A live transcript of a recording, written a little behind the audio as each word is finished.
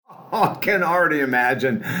I can already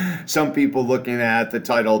imagine some people looking at the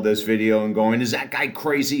title of this video and going, is that guy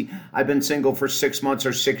crazy? I've been single for 6 months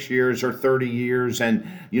or 6 years or 30 years. And,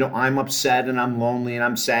 I'm upset and I'm lonely and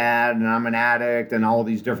I'm sad and I'm an addict and all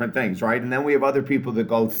these different things, right? And then we have other people that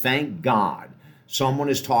go, thank God someone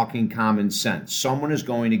is talking common sense. Someone is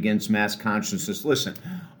going against mass consciousness. Listen,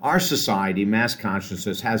 our society, mass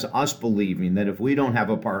consciousness, has us believing that if we don't have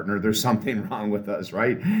a partner, there's something wrong with us,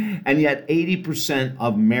 right? And yet 80%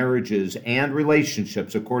 of marriages and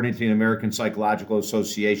relationships, according to the American Psychological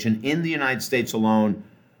Association, in the United States alone,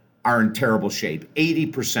 are in terrible shape.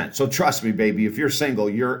 80%. So trust me, baby, if you're single,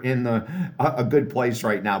 you're in a good place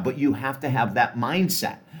right now. But you have to have that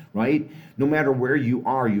mindset, right? No matter where you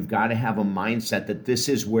are, you've got to have a mindset that this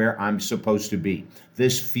is where I'm supposed to be.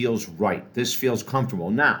 This feels right. This feels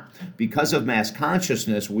comfortable. Now, because of mass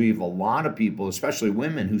consciousness, we have a lot of people, especially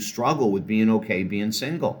women, who struggle with being okay being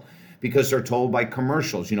single, because they're told by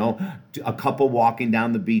commercials, a couple walking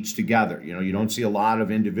down the beach together. You don't see a lot of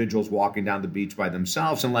individuals walking down the beach by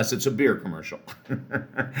themselves unless it's a beer commercial.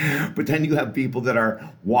 But then you have people that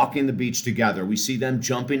are walking the beach together. We see them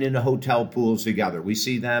jumping into hotel pools together. We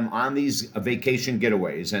see them on these vacation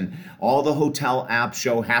getaways, and all the hotel apps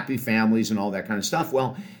show happy families and all that kind of stuff.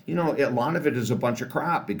 Well, a lot of it is a bunch of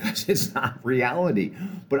crap because it's not reality.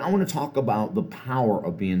 But I want to talk about the power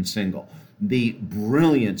of being single, the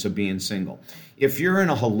brilliance of being single. If you're in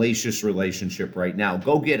a hellacious relationship right now,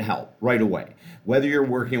 go get help right away. Whether you're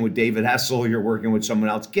working with David Hessel or you're working with someone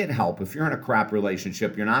else, get help. If you're in a crap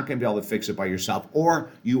relationship, you're not going to be able to fix it by yourself, or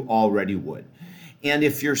you already would. And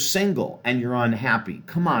if you're single and you're unhappy,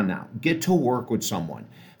 come on now, get to work with someone.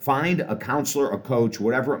 Find a counselor, a coach,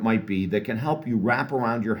 whatever it might be, that can help you wrap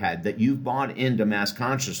around your head that you've bought into mass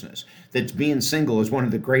consciousness, that being single is one of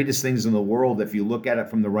the greatest things in the world if you look at it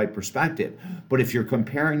from the right perspective. But if you're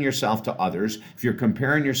comparing yourself to others, if you're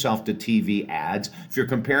comparing yourself to TV ads, if you're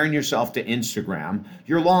comparing yourself to Instagram,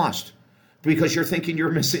 you're lost because you're thinking you're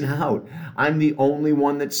missing out. I'm the only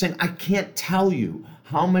one that's single. I can't tell you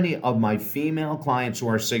how many of my female clients who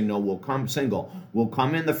are single will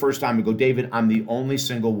come in the first time and go, David, I'm the only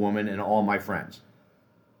single woman in all my friends.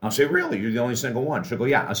 I'll say, really? You're the only single one? She'll go,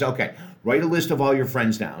 yeah. I'll say, okay, write a list of all your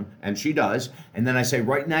friends down. And she does. And then I say,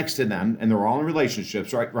 right next to them, and they're all in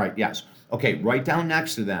relationships, right? Right, yes. Okay, write down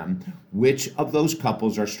next to them which of those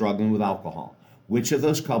couples are struggling with alcohol, which of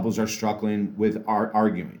those couples are struggling with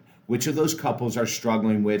arguing, which of those couples are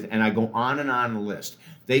struggling with, and I go on the list.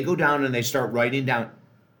 They go down and they start writing down.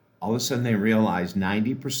 All of a sudden they realize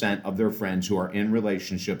 90% of their friends who are in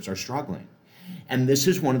relationships are struggling. And this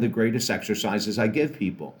is one of the greatest exercises I give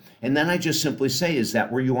people. And then I just simply say, is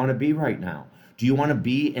that where you want to be right now? Do you want to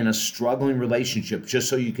be in a struggling relationship just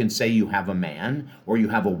so you can say you have a man or you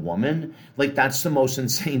have a woman? Like, that's the most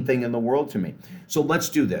insane thing in the world to me. So let's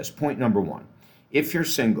do this. Point number one. If you're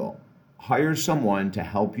single, hire someone to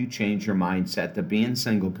help you change your mindset that being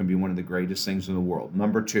single can be one of the greatest things in the world.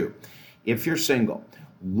 Number two, if you're single,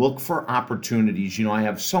 look for opportunities. I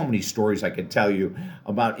have so many stories I could tell you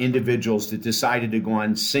about individuals that decided to go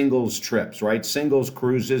on singles trips, right? Singles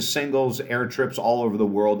cruises, singles air trips all over the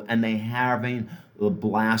world, and they having the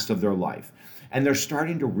blast of their life. And they're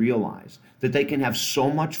starting to realize that they can have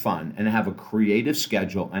so much fun and have a creative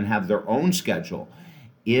schedule and have their own schedule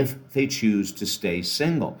if they choose to stay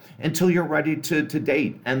single until you're ready to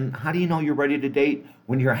date. And how do you know you're ready to date?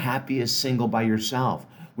 When you're happy as single by yourself.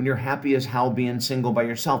 When you're happy as hell being single by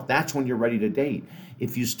yourself, that's when you're ready to date.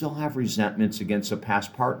 If you still have resentments against a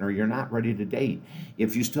past partner, you're not ready to date.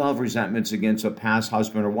 If you still have resentments against a past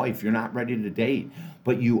husband or wife, you're not ready to date.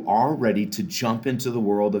 But you are ready to jump into the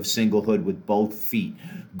world of singlehood with both feet.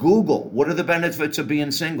 Google, what are the benefits of being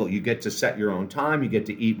single? You get to set your own time. You get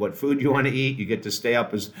to eat what food you want to eat. You get to stay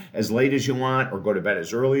up as late as you want or go to bed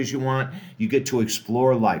as early as you want. You get to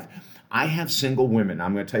explore life. I have single women.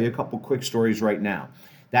 I'm going to tell you a couple quick stories right now.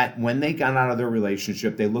 That when they got out of their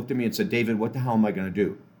relationship, they looked at me and said, David, what the hell am I going to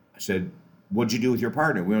do? I said, what'd you do with your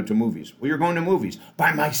partner? We went to movies. Well, you're going to movies.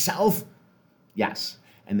 By myself? Yes.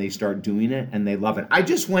 And they start doing it, and they love it. I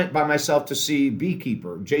just went by myself to see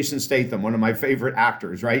Beekeeper, Jason Statham, one of my favorite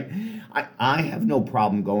actors, right? I have no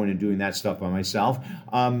problem going and doing that stuff by myself.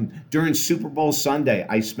 During Super Bowl Sunday,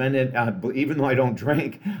 I spent it, even though I don't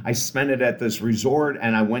drink, I spent it at this resort,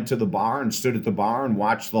 and I went to the bar and stood at the bar and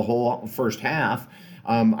watched the whole first half.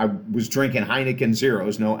 I was drinking Heineken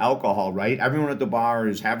Zeros, no alcohol, right? Everyone at the bar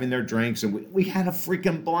is having their drinks, and we had a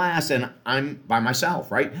freaking blast, and I'm by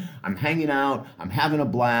myself, right? I'm hanging out. I'm having a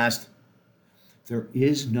blast. There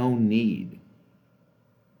is no need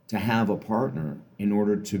to have a partner in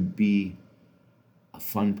order to be a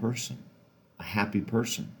fun person, a happy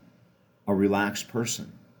person, a relaxed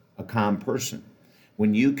person, a calm person.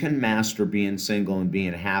 When you can master being single and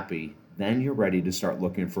being happy, then you're ready to start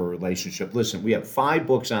looking for a relationship. Listen, we have 5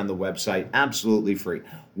 books on the website, absolutely free.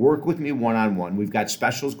 Work with me one-on-one. We've got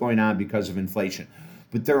specials going on because of inflation.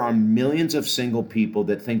 But there are millions of single people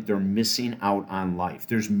that think they're missing out on life.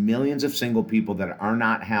 There's millions of single people that are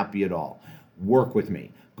not happy at all. Work with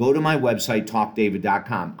me. Go to my website,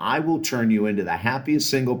 talkdavid.com. I will turn you into the happiest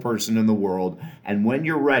single person in the world. And when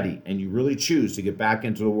you're ready and you really choose to get back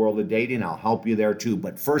into the world of dating, I'll help you there too.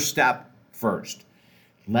 But first step first,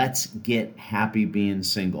 let's get happy being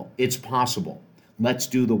single. It's possible. Let's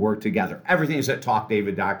do the work together. Everything is at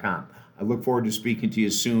talkdavid.com. I look forward to speaking to you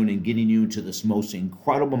soon and getting you into this most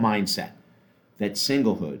incredible mindset that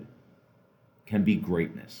singlehood can be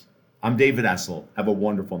greatness. I'm David Essel. Have a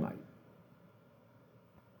wonderful night.